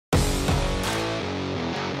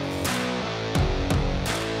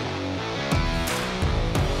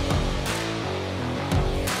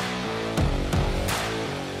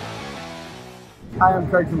Hi, I'm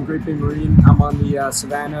Craig from Great Bay Marine. I'm on the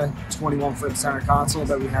Savannah 21-foot center console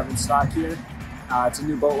that we have in stock here. It's a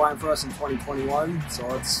new boat line for us in 2021, so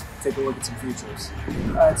let's take a look at some features.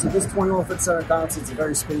 So this 21-foot center console is a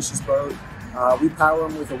very spacious boat. We power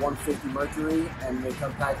them with a 150 Mercury, and they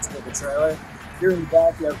come packaged with a trailer. Here in the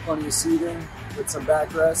back, you have plenty of seating with some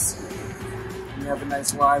backrests. And you have a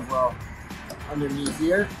nice live well underneath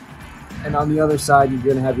here. And on the other side, you're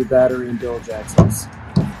going to have your battery and bilge access.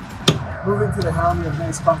 Moving to the helm, you have a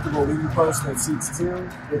nice comfortable leaning post that seats two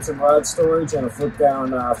with some rod storage and a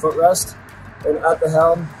flip-down footrest. And at the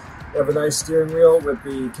helm, you have a nice steering wheel with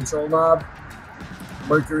the control knob,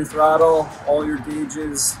 Mercury throttle, all your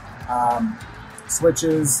gauges,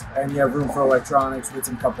 switches, and you have room for electronics with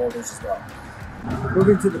some cup holders as well.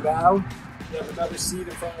 Moving to the bow, you have another seat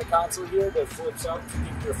in front of the console here that flips up to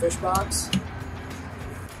give you a fish box.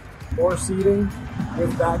 More seating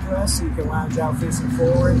with backrest, so you can lounge out facing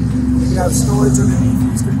forward. You have storage underneath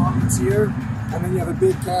these compartments here, and then you have a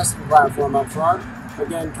big casting platform up front.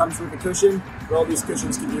 Again, comes with a cushion, but all these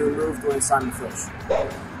cushions can be removed when it's time to fish.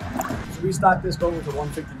 So we stocked this boat with a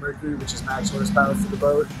 150 Mercury, which is max horsepower for the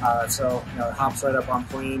boat. So it hops right up on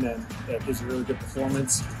plane, and it gives you really good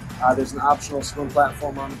performance. There's an optional swim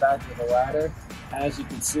platform on the back with a ladder. And as you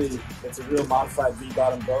can see, it's a real modified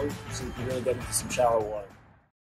V-bottom boat, so you can really get into some shallow water.